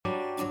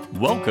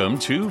Welcome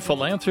to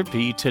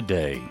Philanthropy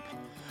Today.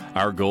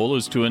 Our goal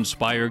is to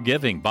inspire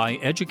giving by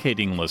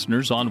educating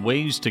listeners on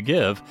ways to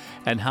give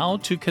and how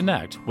to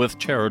connect with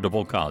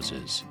charitable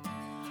causes.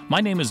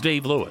 My name is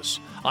Dave Lewis.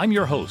 I'm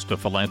your host of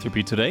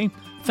Philanthropy Today.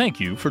 Thank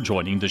you for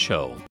joining the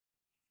show.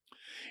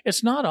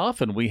 It's not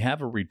often we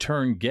have a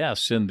return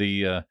guest in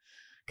the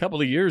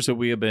couple of years that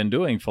we have been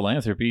doing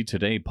Philanthropy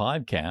Today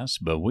podcasts,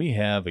 but we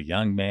have a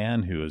young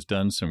man who has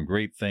done some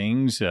great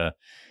things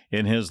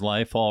in his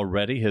life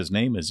already. His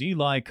name is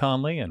Eli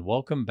Conley, and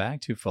welcome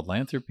back to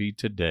Philanthropy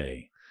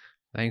Today.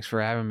 Thanks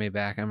for having me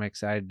back. I'm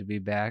excited to be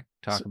back,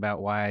 talk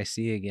about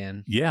YIC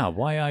again. Yeah,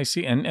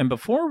 YIC. And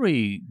before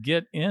we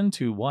get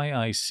into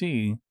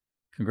YIC,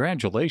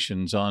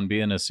 congratulations on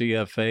being a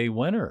CFA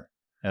winner,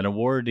 an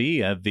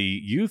awardee at the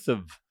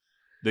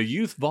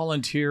Youth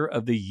Volunteer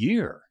of the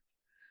Year.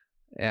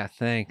 Yeah,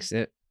 thanks.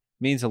 It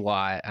means a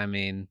lot. I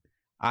mean,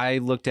 I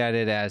looked at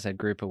it as a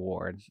group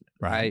award.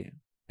 Right.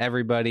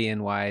 Everybody in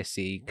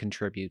YIC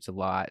contributes a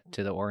lot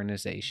to the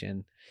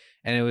organization,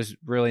 and it was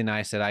really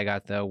nice that I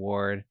got the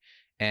award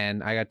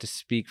and I got to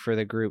speak for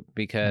the group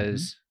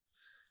because,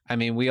 I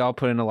mean, we all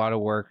put in a lot of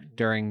work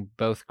during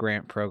both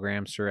grant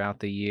programs throughout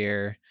the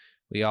year.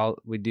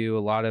 We do a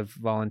lot of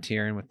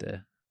volunteering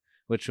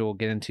which we'll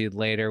get into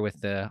later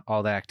with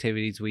all the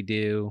activities we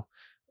do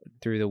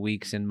through the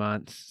weeks and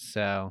months.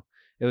 So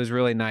it was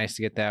really nice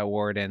to get that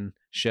award and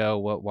show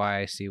what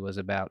YIC was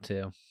about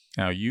too.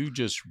 Now, you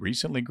just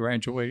recently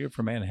graduated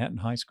from Manhattan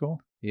High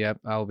School? Yep,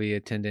 I'll be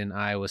attending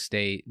Iowa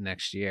State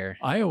next year.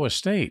 Iowa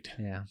State?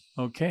 Yeah.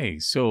 Okay,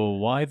 so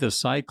why the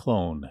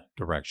Cyclone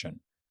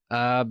direction?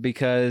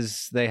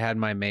 Because they had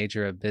my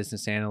major of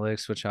business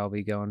analytics, which I'll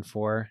be going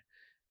for,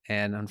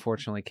 and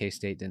unfortunately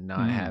K-State did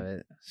not have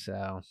it.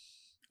 So,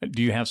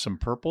 do you have some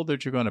purple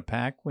that you're going to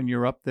pack when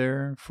you're up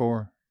there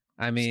for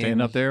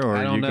staying up there, or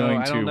are you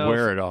going to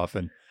wear it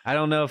often? I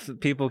don't know if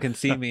people can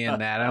see me in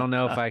that. I don't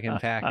know if I can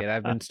pack it.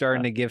 I've been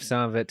starting to give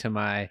some of it to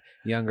my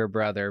younger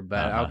brother,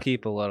 but I'll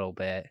keep a little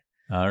bit.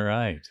 All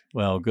right.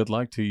 Well, good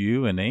luck to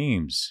you and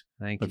Ames.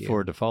 Thank you. Look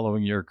forward to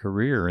following your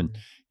career. And,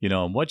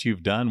 what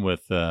you've done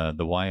with the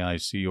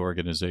YIC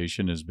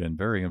organization has been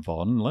very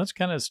involved. And let's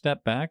kind of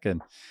step back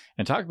and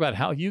talk about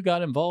how you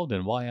got involved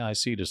in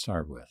YIC to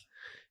start with.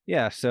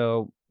 Yeah,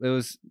 so it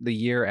was the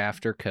year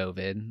after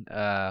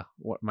COVID.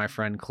 My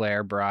friend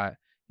Claire brought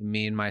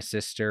me and my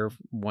sister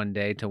one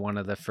day to one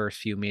of the first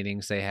few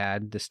meetings they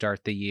had to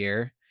start the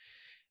year.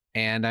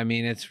 And I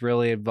mean, it's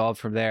really evolved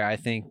from there. I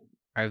think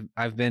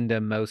I've been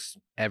to most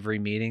every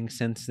meeting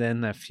since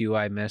then. A few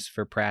I missed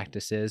for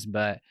practices,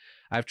 but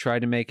I've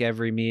tried to make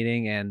every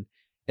meeting, and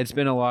it's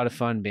been a lot of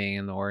fun being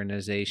in the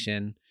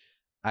organization.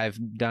 I've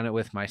done it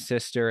with my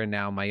sister, and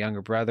now my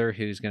younger brother,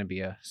 who's going to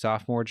be a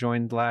sophomore,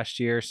 joined last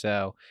year.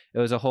 So it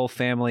was a whole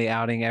family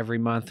outing every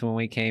month when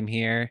we came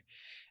here.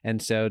 And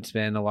so it's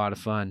been a lot of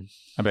fun.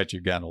 I bet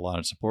you got a lot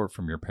of support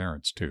from your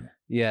parents too.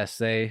 Yes,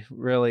 they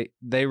really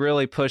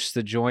pushed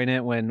to join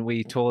it. When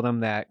we told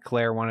them that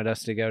Claire wanted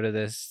us to go to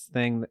this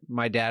thing,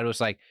 my dad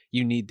was like,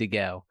 "You need to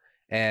go."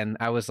 And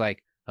I was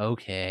like,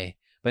 "Okay."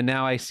 But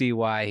now I see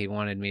why he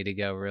wanted me to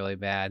go really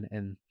bad,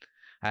 and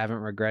I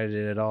haven't regretted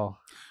it at all.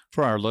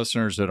 For our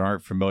listeners that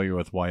aren't familiar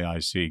with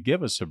YIC,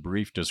 give us a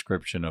brief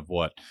description of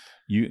what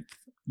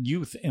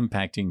youth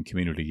impacting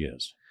community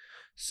is.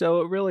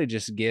 So it really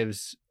just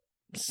gives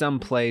some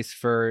place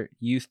for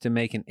youth to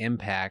make an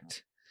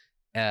impact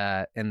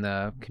in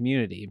the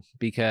community,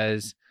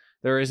 because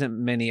there isn't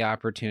many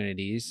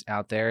opportunities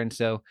out there. And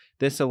so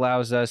this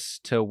allows us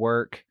to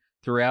work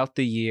throughout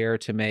the year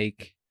to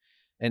make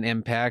an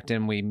impact.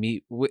 And we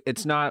meet, we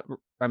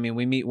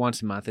meet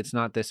once a month. It's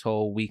not this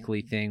whole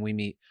weekly thing. We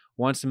meet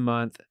once a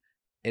month.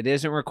 It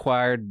isn't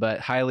required,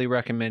 but highly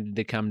recommended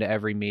to come to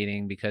every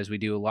meeting, because we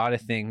do a lot of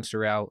things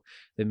throughout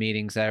the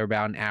meetings that are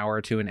about an hour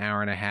to an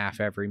hour and a half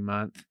every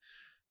month.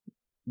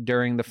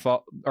 During the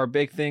fall, our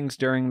big things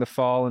during the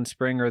fall and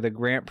spring are the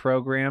grant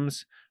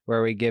programs,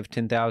 where we give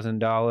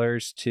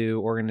 $10,000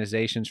 to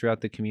organizations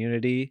throughout the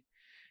community.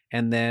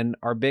 And then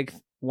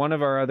one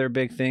of our other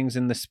big things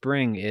in the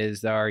spring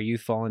is our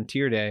Youth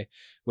Volunteer Day,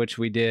 which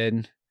we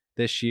did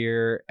this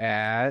year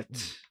at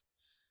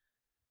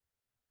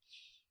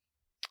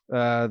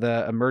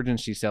the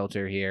emergency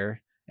shelter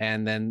here.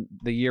 And then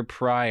the year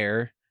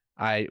prior,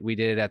 we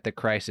did it at the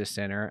Crisis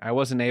Center. I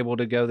wasn't able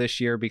to go this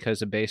year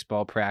because of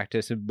baseball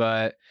practice,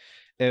 but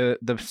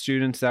the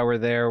students that were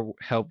there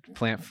helped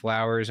plant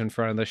flowers in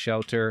front of the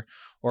shelter,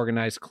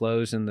 organized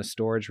clothes in the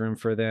storage room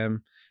for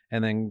them,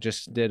 and then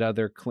just did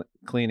other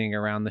cleaning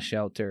around the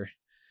shelter.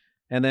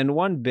 And then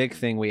one big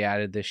thing we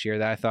added this year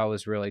that I thought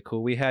was really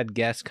cool, we had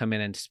guests come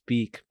in and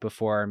speak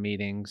before our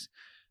meetings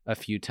a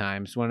few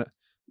times.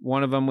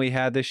 One of them we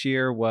had this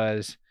year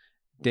was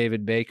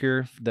David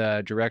Baker,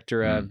 the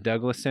director of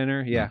Douglas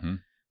Center. Yeah. Mm-hmm.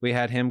 We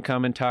had him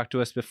come and talk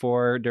to us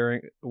before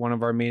during one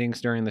of our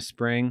meetings during the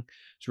spring.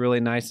 It's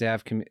really nice to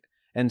have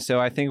and so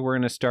I think we're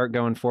going to start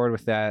going forward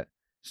with that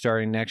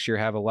starting next year,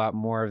 have a lot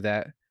more of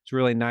that it's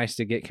really nice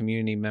to get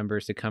community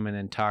members to come in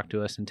and talk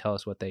to us and tell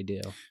us what they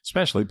do.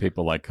 Especially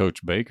people like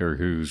Coach Baker,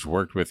 who's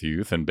worked with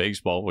youth and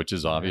baseball, which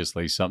is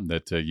obviously something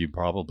that you've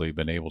probably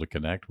been able to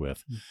connect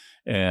with.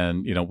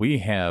 And, we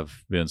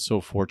have been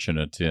so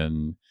fortunate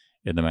in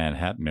the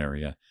Manhattan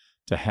area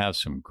to have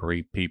some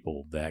great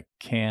people that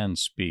can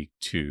speak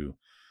to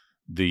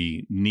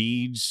the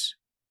needs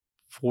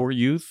for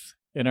youth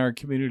in our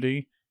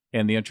community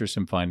and the interest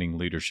in finding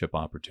leadership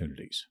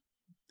opportunities.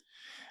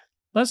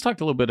 Let's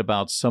talk a little bit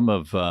about some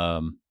of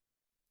the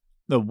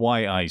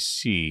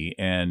YIC.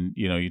 And,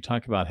 you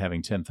talk about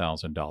having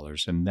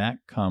 $10,000, and that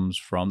comes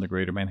from the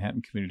Greater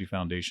Manhattan Community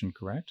Foundation,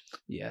 correct?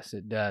 Yes,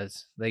 it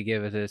does. They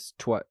give it us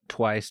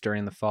twice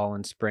during the fall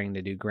and spring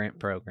to do grant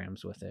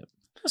programs with it.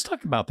 Let's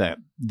talk about that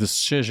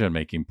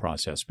decision-making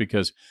process,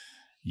 because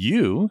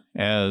you,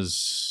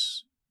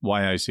 as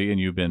YIC, and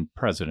you've been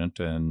president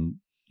and,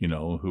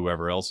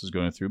 whoever else is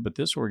going through, but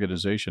this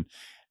organization,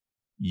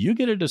 you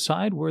get to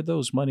decide where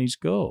those monies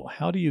go.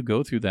 How do you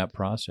go through that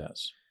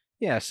process?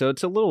 Yeah, so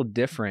it's a little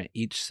different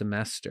each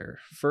semester.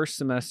 First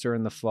semester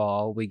in the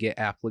fall, we get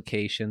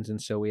applications,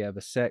 and so we have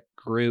a set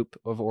group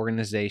of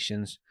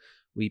organizations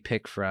we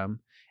pick from.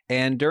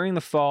 And during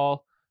the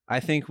fall, I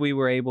think we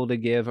were able to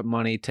give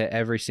money to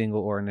every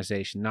single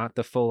organization, not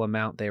the full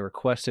amount they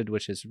requested,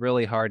 which is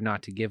really hard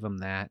not to give them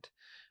that.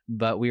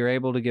 But we were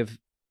able to give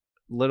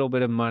a little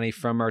bit of money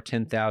from our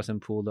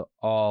 10,000 pool to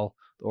all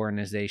the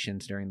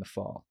organizations during the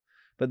fall.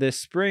 But this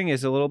spring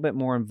is a little bit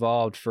more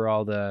involved for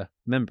all the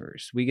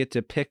members. We get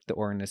to pick the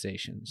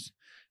organizations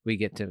we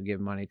get to give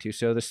money to.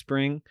 So the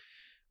spring,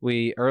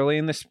 early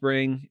in the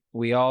spring,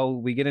 we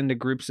get into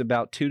groups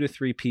about 2 to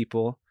 3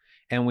 people,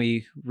 and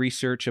we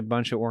research a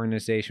bunch of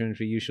organizations.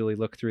 We usually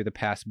look through the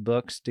past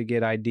books to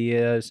get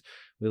ideas.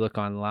 We look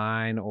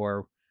online,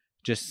 or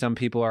just some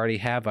people already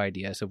have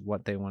ideas of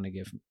what they want to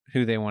give,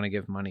 who they want to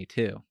give money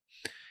to.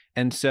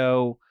 And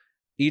so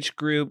each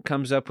group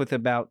comes up with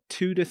about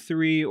 2 to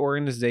 3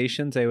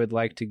 organizations they would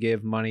like to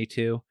give money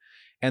to.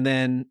 And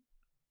then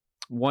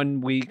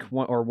 1 week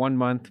or 1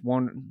 month,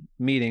 one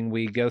meeting,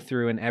 we go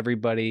through and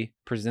everybody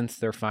presents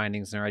their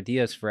findings and their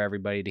ideas for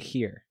everybody to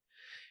hear.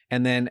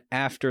 And then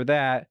after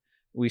that,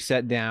 we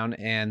sat down,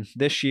 and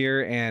this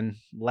year and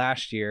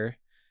last year,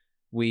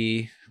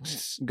 we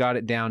got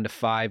it down to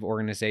 5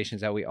 organizations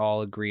that we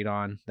all agreed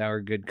on that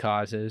were good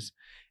causes.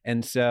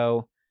 And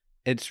so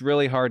it's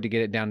really hard to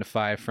get it down to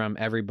 5 from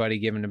everybody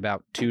giving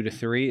about 2 to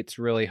 3. It's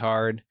really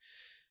hard.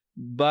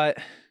 But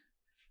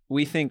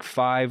we think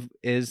 5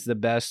 was the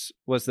best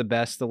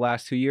the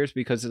last 2 years,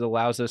 because it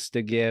allows us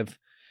to give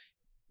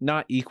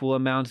not equal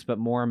amounts, but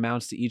more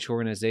amounts to each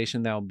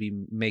organization that will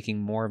be making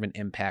more of an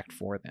impact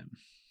for them.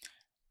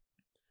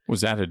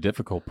 Was that a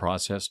difficult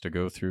process to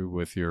go through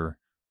with your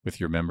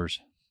members?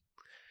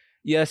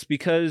 Yes,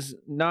 because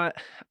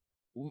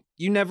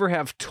you never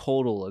have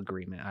total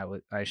agreement,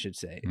 I should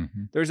say.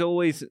 Mm-hmm. There's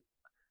always,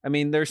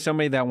 there's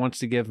somebody that wants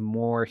to give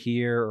more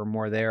here or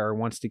more there, or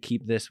wants to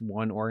keep this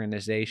one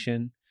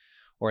organization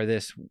or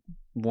this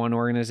one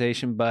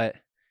organization, but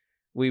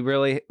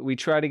we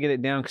try to get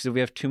it down, because if we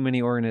have too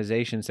many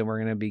organizations, then we're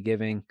going to be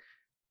giving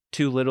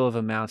too little of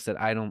amounts that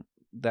I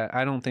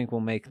don't think will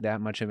make that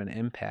much of an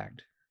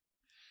impact.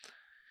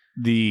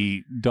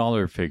 The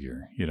dollar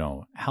figure,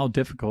 how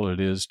difficult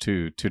it is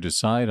to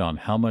decide on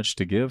how much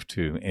to give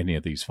to any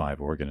of these 5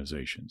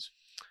 organizations.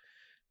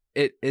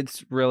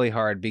 It's really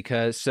hard,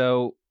 because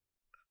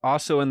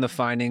also in the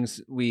findings,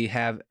 we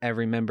have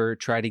every member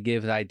try to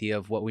give the idea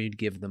of what we'd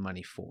give the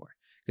money for,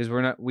 because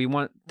we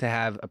want to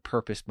have a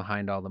purpose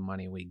behind all the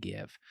money we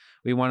give.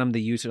 We want them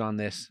to use it on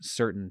this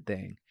certain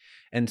thing.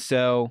 And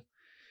so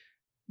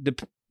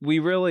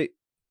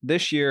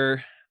this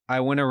year, I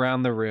went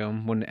around the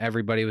room when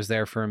everybody was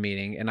there for a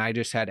meeting, and I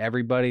just had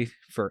everybody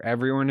for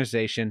every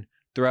organization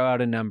throw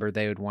out a number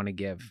they would want to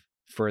give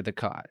for the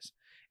cause.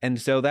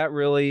 And so that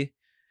really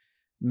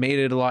made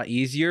it a lot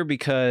easier,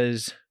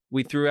 because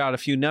we threw out a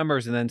few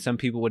numbers, and then some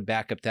people would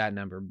back up that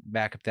number.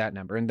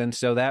 And then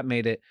so that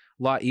made it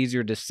a lot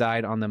easier to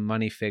decide on the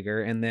money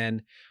figure. And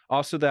then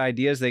also the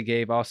ideas they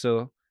gave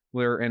also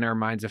were in our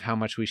minds of how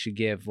much we should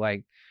give.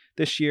 Like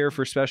this year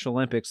for Special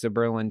Olympics, the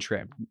Berlin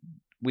trip,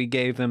 we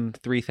gave them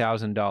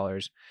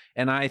 $3,000.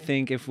 And I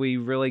think if we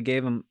really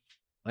gave them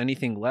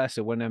anything less,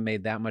 it wouldn't have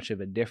made that much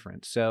of a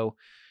difference. So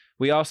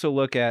we also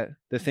look at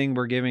the thing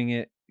we're giving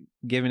it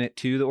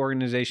to the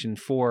organization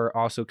for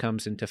also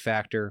comes into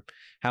factor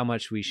how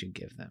much we should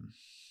give them.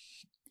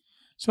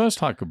 So let's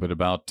talk a bit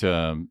about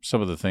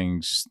some of the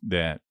things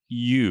that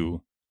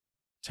you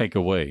take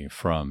away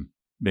from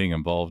being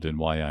involved in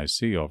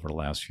YIC over the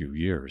last few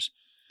years.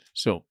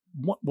 So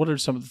what are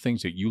some of the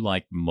things that you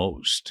like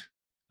most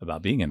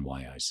about being in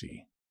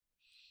YIC?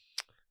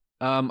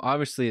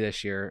 Obviously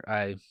this year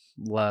I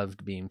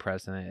loved being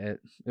president.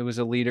 It was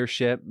a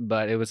leadership,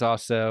 but it was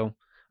also,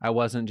 I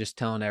wasn't just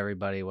telling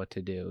everybody what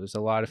to do. It was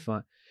a lot of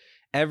fun.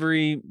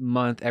 Every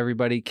month,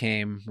 everybody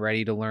came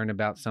ready to learn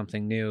about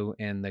something new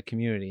in the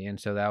community. And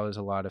so that was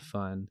a lot of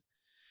fun.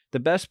 The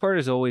best part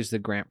is always the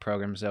grant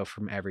programs, though,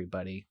 from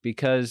everybody,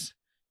 because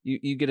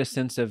you get a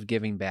sense of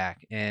giving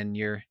back and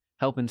you're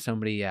helping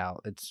somebody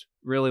out. It's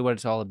really what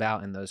it's all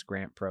about in those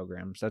grant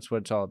programs. That's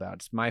what it's all about.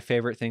 It's my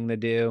favorite thing to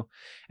do,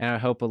 and I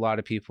hope a lot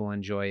of people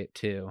enjoy it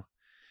too.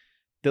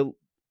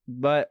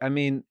 But I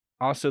mean,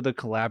 also the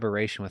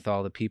collaboration with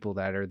all the people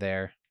that are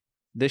there.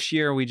 This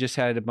year we just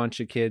had a bunch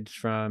of kids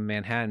from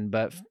Manhattan,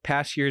 but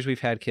past years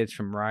we've had kids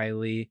from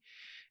Riley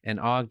and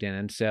Ogden,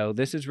 and so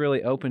this is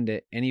really open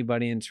to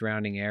anybody in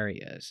surrounding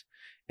areas.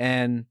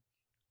 And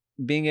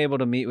being able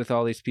to meet with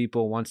all these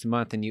people once a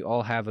month and you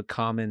all have a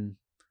common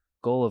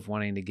goal of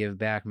wanting to give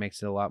back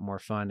makes it a lot more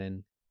fun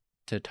and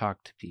to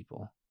talk to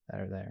people that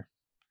are there.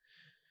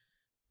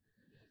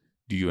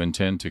 Do you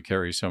intend to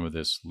carry some of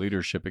this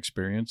leadership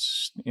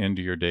experience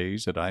into your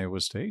days at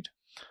Iowa State?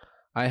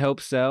 I hope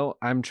so.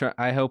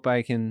 I hope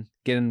I can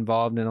get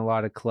involved in a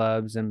lot of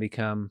clubs and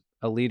become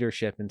a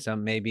leadership in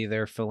some, maybe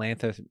their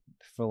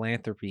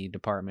philanthropy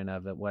department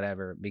of it,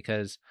 whatever,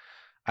 because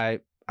I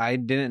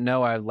didn't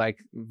know I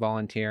liked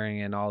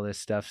volunteering and all this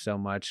stuff so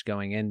much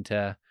going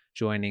into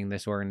joining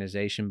this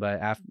organization,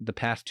 but the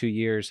past 2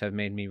 years have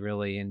made me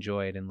really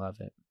enjoy it and love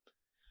it.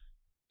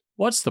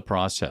 What's the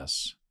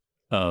process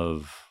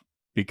of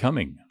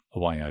becoming a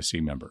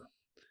YIC member?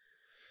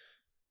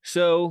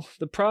 So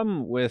the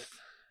problem with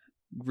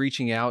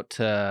reaching out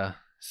to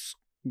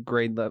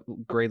grade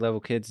level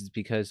kids is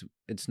because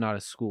it's not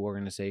a school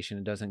organization.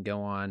 It doesn't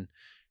go on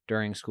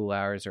during school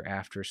hours or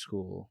after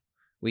school.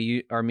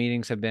 Our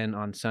meetings have been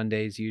on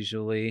Sundays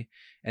usually,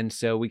 and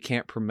so we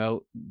can't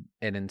promote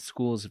it in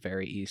schools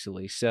very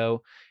easily.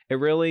 So it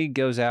really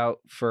goes out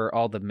for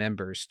all the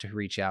members to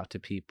reach out to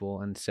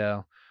people. And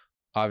so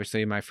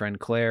obviously my friend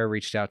Claire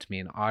reached out to me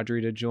and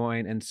Audrey to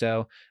join. And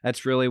so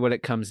that's really what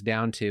it comes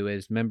down to,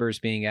 is members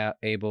being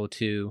able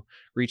to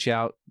reach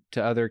out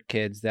to other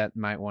kids that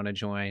might want to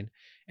join.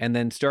 And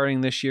then starting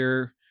this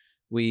year,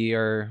 we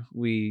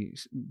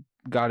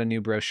got a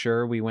new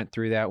brochure. We went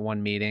through that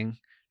one meeting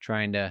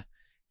trying to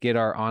get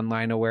our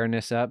online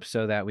awareness up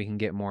so that we can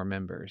get more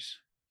members.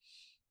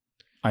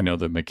 I know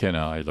that McKenna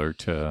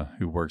Eilert,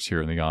 who works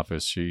here in the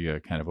office, she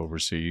kind of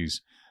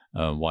oversees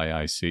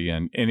YIC,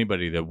 and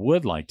anybody that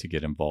would like to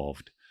get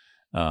involved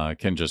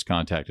can just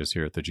contact us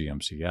here at the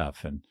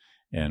GMCF,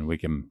 and we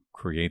can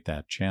create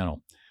that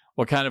channel.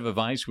 What kind of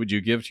advice would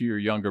you give to your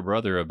younger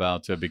brother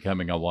about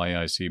becoming a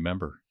YIC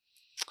member?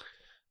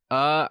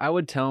 I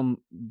would tell him,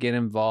 get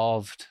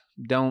involved.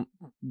 Don't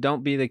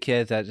be the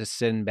kid that's just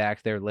sitting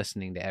back there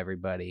listening to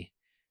everybody.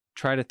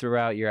 Try to throw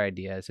out your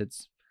ideas.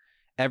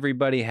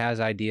 Everybody has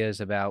ideas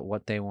about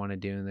what they want to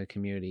do in the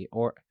community,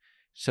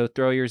 so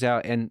throw yours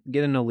out and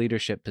get in a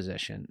leadership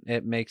position.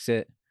 It makes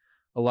it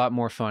a lot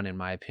more fun, in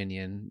my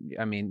opinion.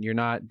 I mean,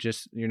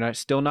 you're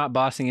still not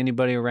bossing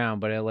anybody around,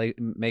 but it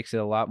makes it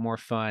a lot more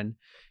fun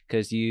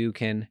because you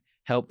can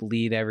help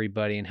lead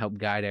everybody and help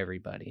guide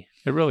everybody.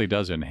 It really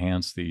does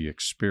enhance the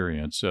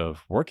experience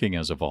of working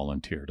as a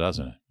volunteer,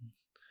 doesn't it?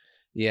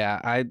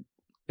 Yeah,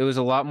 it was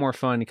a lot more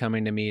fun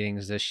coming to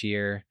meetings this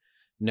year,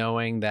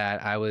 knowing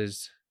that I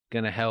was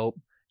going to help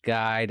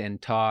guide and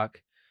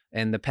talk.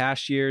 And the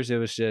past years, there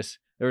was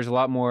a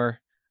lot more.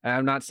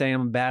 I'm not saying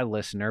I'm a bad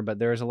listener, but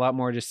there was a lot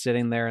more just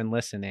sitting there and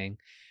listening.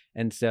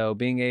 And so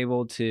being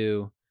able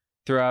to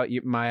throw out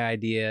my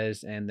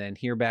ideas and then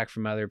hear back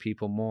from other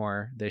people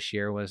more this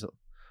year was a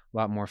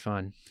lot more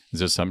fun.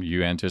 Is this something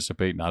you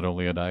anticipate not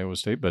only at Iowa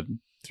State, but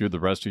through the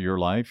rest of your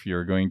life?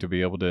 You're going to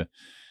be able to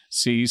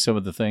see some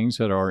of the things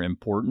that are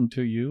important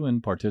to you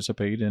and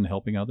participate in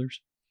helping others?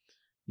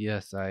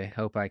 Yes, I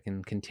hope I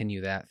can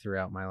continue that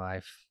throughout my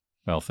life.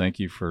 Well, thank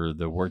you for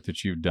the work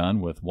that you've done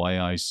with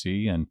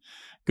YIC, and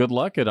good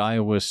luck at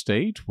Iowa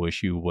State.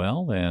 Wish you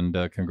well, and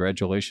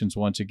congratulations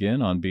once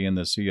again on being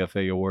the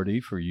CFA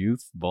awardee for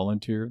Youth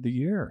Volunteer of the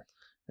Year.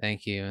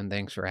 Thank you, and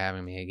thanks for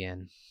having me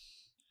again.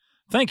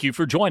 Thank you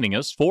for joining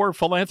us for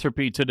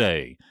Philanthropy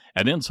Today,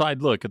 an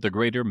inside look at the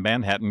Greater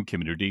Manhattan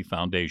Community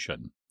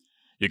Foundation.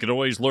 You can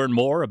always learn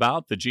more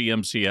about the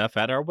GMCF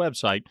at our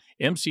website,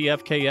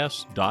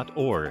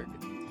 mcfks.org.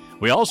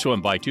 We also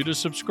invite you to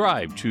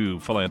subscribe to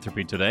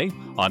Philanthropy Today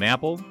on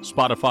Apple,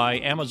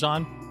 Spotify,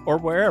 Amazon, or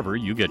wherever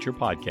you get your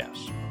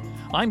podcasts.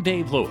 I'm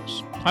Dave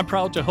Lewis. I'm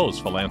proud to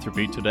host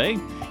Philanthropy Today.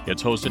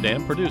 It's hosted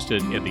and produced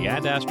in the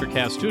Ad Astra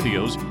Cast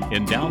Studios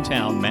in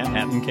downtown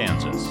Manhattan,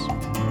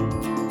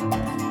 Kansas.